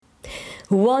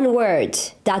One word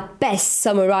that best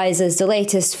summarizes the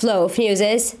latest flow of news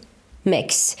is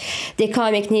mix. The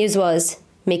economic news was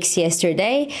mixed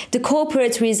yesterday. The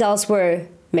corporate results were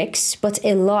mixed, but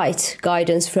a light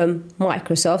guidance from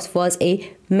Microsoft was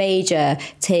a major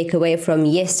takeaway from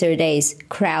yesterday's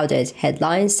crowded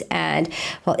headlines, and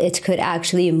well, it could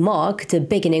actually mark the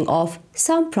beginning of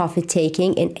some profit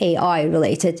taking in AI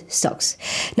related stocks.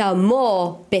 Now,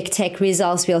 more big tech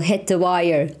results will hit the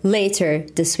wire later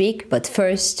this week, but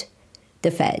first,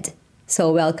 the Fed. So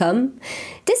welcome.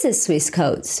 This is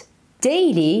Swissquote's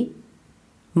daily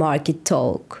market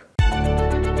talk.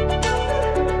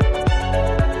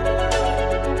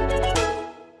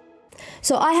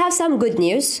 So I have some good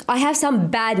news, I have some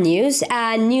bad news,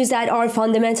 and news that are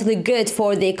fundamentally good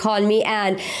for the economy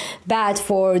and bad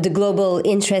for the global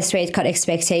interest rate cut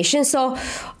expectations. So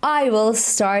I will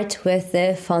start with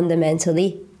the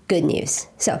fundamentally good news.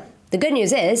 So the good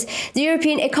news is the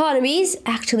European economies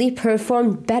actually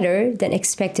performed better than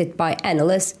expected by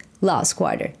analysts last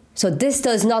quarter. So this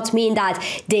does not mean that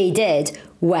they did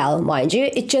well, mind you.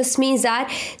 It just means that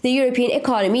the European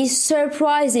economy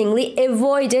surprisingly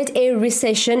avoided a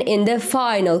recession in the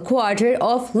final quarter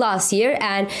of last year,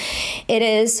 and it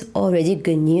is already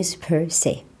good news per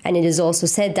se. And it is also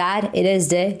said that it is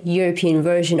the European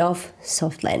version of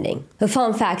soft landing. The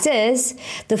fun fact is,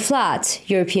 the flat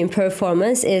European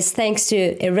performance is thanks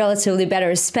to a relatively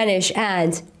better Spanish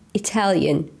and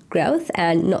Italian growth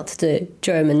and not the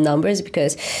German numbers,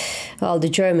 because, well, the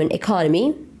German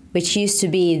economy, which used to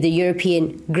be the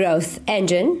European growth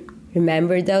engine,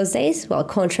 remember those days? Well,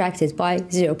 contracted by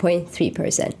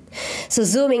 0.3%. So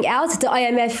zooming out, the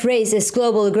IMF raised its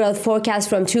global growth forecast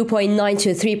from 2.9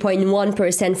 to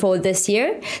 3.1% for this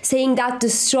year, saying that the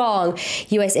strong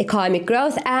US economic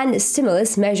growth and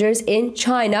stimulus measures in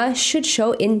China should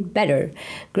show in better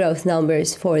growth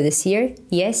numbers for this year.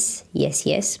 Yes,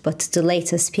 but the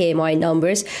latest PMI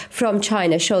numbers from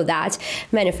China show that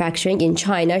manufacturing in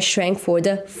China shrank for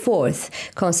the fourth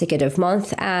consecutive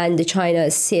month, and the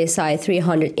China's CSI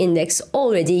 300 index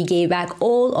already gave back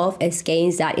all of its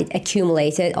gains that it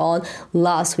accumulated on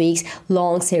last week's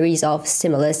long series of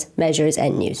stimulus measures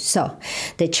and news. So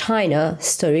the China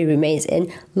story remains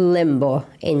in limbo,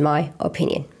 in my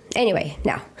opinion. Anyway,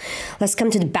 now let's come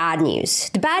to the bad news.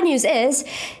 The bad news is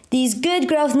these good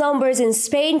growth numbers in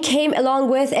Spain came along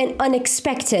with an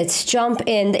unexpected jump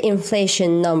in the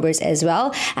inflation numbers as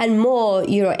well. And more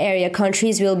euro area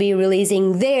countries will be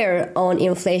releasing their own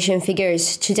inflation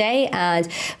figures today. And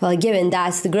well, given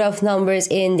that the growth numbers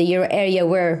in the euro area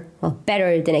were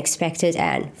better than expected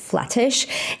and flattish,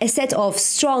 a set of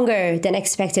stronger than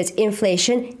expected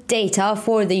inflation data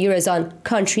for the Eurozone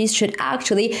countries should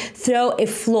actually throw a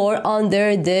floor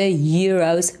under the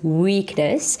euro's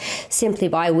weakness simply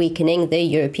by weakening the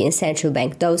European Central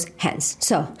Bank those hands.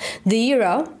 So the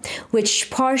euro, which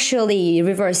partially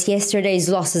reversed yesterday's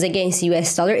losses against the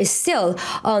US dollar, is still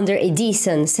under a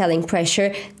decent selling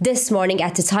pressure this morning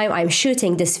at the time I'm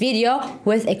shooting this video,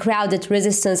 with a crowded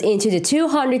resistance into the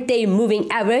 200-day moving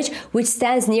average, which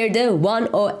stands near the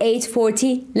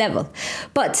 108.40 level.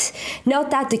 But note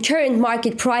that the current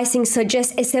market pricing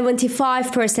suggests a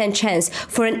 75% chance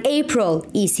for an April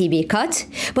ECB cut,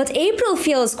 but April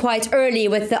feels quite early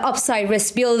with the upside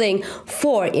risk building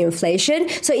for inflation.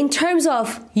 So in terms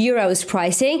of euro's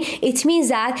pricing, it means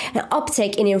that an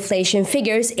uptick in inflation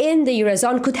figures in the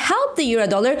Eurozone could help the euro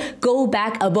dollar go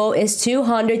back above its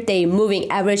 200-day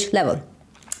moving average level.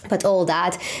 But all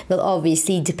that will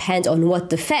obviously depend on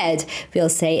what the Fed will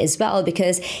say as well,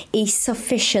 because a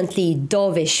sufficiently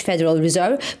dovish Federal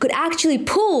Reserve could actually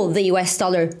pull the US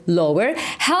dollar lower,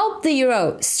 help the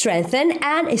euro strengthen,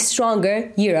 and a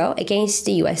stronger euro against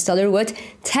the US dollar would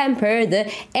temper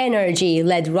the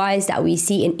energy-led rise that we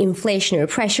see in inflationary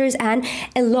pressures and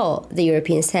allow the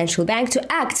European Central Bank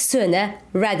to act sooner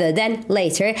rather than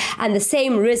later. And the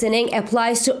same reasoning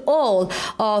applies to all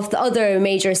of the other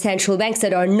major central banks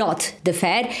that are not the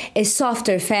Fed. A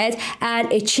softer Fed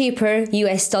and a cheaper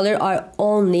US dollar are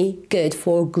only good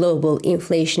for global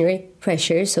inflationary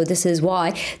pressure. So this is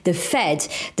why the Fed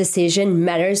decision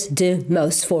matters the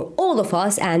most for all of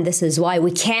us, and this is why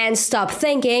we can't stop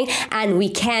thinking and we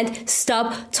can't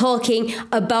stop talking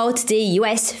about the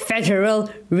US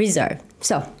Federal Reserve.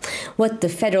 So what the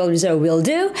Federal Reserve will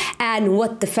do and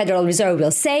what the Federal Reserve will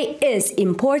say is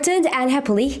important, and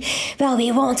happily, well,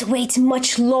 we won't wait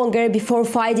much longer before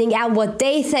finding out what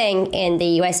they think in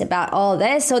the US about all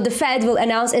this. So the Fed will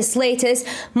announce its latest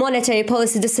monetary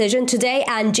policy decision today,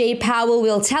 and Jay Powell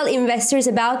will tell investors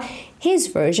about his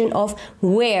version of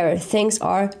where things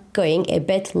are going a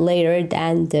bit later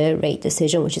than the rate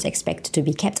decision, which is expected to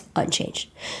be kept unchanged.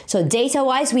 So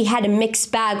data-wise, we had a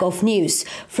mixed bag of news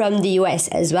from the US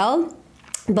as well,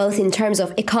 both in terms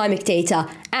of economic data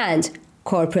and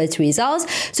corporate results.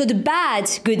 So the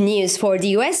good news for the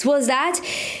US was that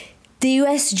the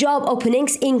US job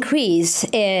openings increased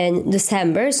in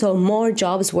December, so more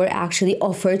jobs were actually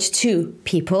offered to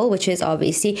people, which is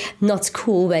obviously not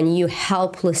cool when you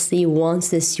helplessly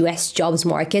want this US jobs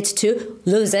market to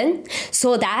loosen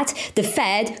so that the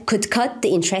Fed could cut the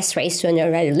interest rates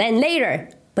sooner rather than later.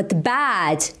 But the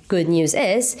good news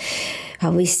is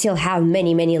we still have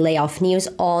many layoff news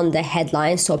on the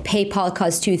headlines. So PayPal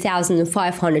cuts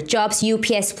 2,500 jobs,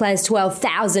 UPS plans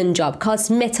 12,000 job cuts,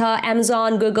 Meta,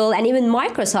 Amazon, Google, and even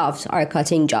Microsoft are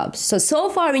cutting jobs. So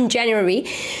far in January,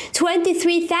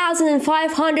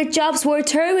 23,500 jobs were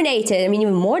terminated. I mean,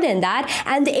 even more than that.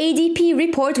 And the ADP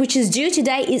report, which is due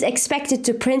today, is expected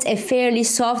to print a fairly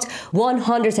soft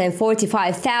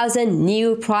 145,000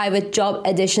 new private job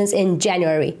additions in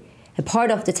January. A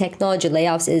part of the technology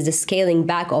layoffs is the scaling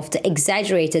back of the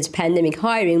exaggerated pandemic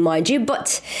hiring, mind you,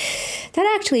 but that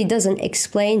actually doesn't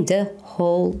explain the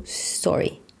whole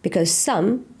story. Because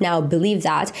some now believe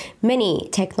that many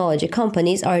technology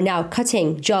companies are now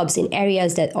cutting jobs in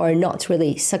areas that are not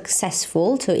really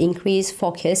successful to increase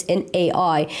focus in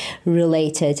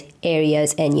AI-related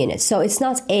areas and units. So it's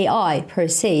not AI per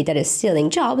se that is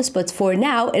stealing jobs, but for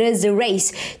now it is the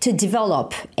race to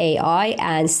develop AI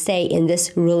and stay in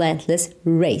this relentless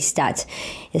race that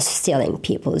is stealing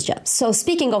people's jobs. So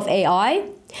speaking of AI,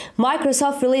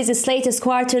 Microsoft released its latest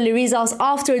quarterly results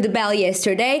after the bell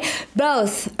yesterday.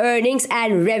 Both earnings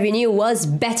and revenue was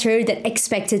better than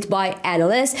expected by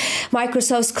analysts.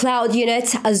 Microsoft's cloud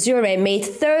unit, Azure, made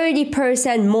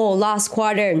 30% more last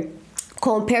quarter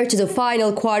compared to the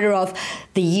final quarter of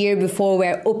the year before,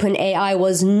 where OpenAI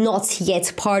was not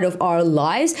yet part of our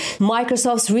lives.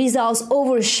 Microsoft's results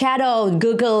overshadowed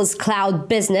Google's cloud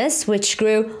business, which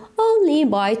grew only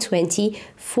by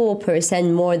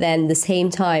 24% more than the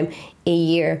same time a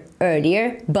year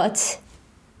earlier. But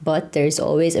there's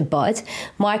always a but.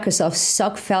 Microsoft's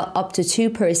stock fell up to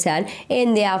 2%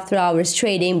 in the after-hours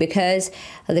trading because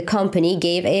the company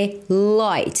gave a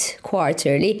light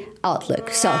quarterly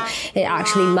outlook. So it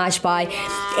actually matched by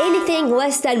anything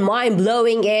less than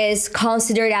mind-blowing is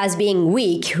considered as being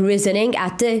weak reasoning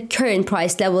at the current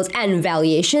price levels and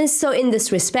valuations. So in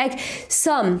this respect,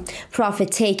 some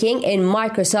profit-taking in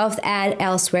Microsoft and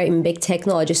elsewhere in big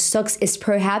technology stocks is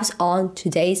perhaps on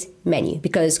today's menu,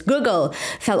 because Google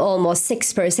fell almost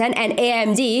 6% and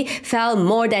AMD fell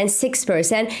more than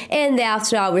 6% in the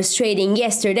after-hours trading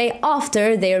yesterday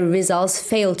after their results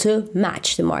failed to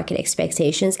match the market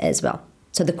expectations as well.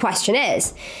 So the question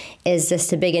is this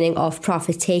the beginning of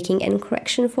profit-taking and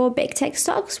correction for big tech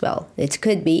stocks? Well, it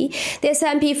could be. The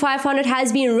S&P 500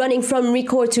 has been running from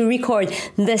record to record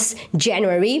this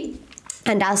January,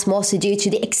 and that's mostly due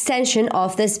to the extension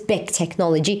of this big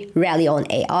technology rally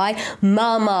on AI.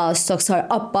 Mama stocks are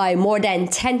up by more than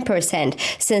 10%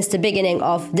 since the beginning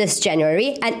of this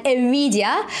January. And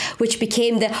Nvidia, which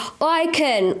became the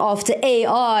icon of the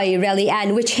AI rally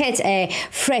and which hit a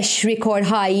fresh record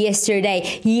high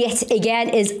yesterday, yet again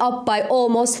is up by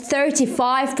almost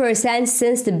 35%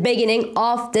 since the beginning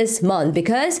of this month,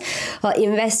 because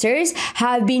investors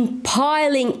have been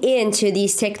piling into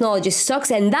these technology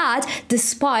stocks, and that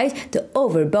despite the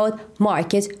overbought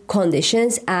market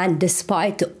conditions and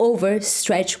despite the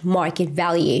overstretched market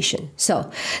valuation.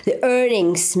 So the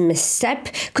earnings misstep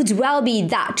could well be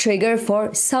that trigger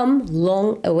for some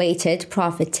long-awaited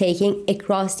profit-taking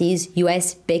across these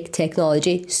US big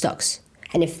technology stocks.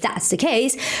 And if that's the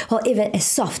case, well, even a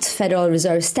soft Federal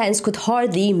Reserve stance could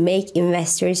hardly make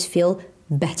investors feel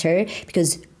better,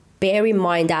 because bear in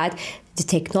mind that the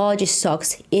technology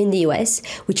stocks in the US,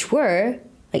 which were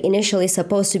initially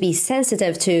supposed to be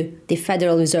sensitive to the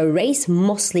Federal Reserve rates,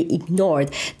 mostly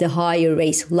ignored the higher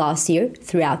rates last year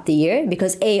throughout the year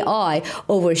because AI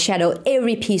overshadowed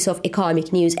every piece of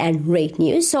economic news and rate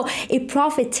news. So a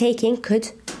profit taking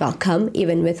could come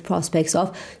even with prospects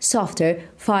of softer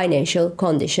financial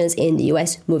conditions in the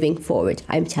US moving forward,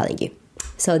 I'm telling you.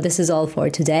 So this is all for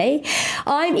today.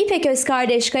 I'm İpek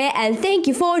Özkardeşkaya, and thank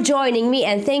you for joining me,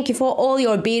 and thank you for all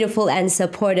your beautiful and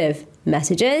supportive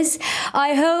messages.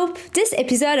 I hope this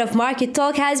episode of Market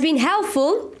Talk has been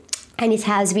helpful. and it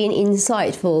has been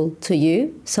insightful to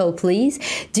you. So please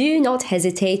do not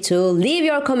hesitate to leave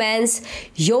your comments,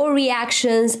 your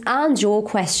reactions, and your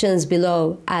questions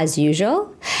below as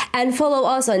usual. And follow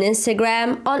us on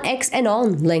Instagram, on X, and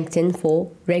on LinkedIn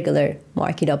for regular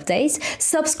market updates.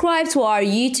 Subscribe to our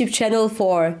YouTube channel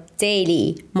for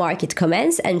daily market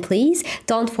comments. And please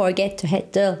don't forget to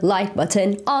hit the like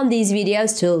button on these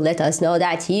videos to let us know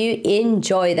that you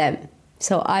enjoy them.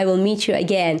 So I will meet you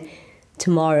again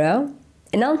tomorrow.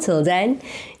 And until then,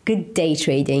 good day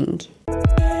trading.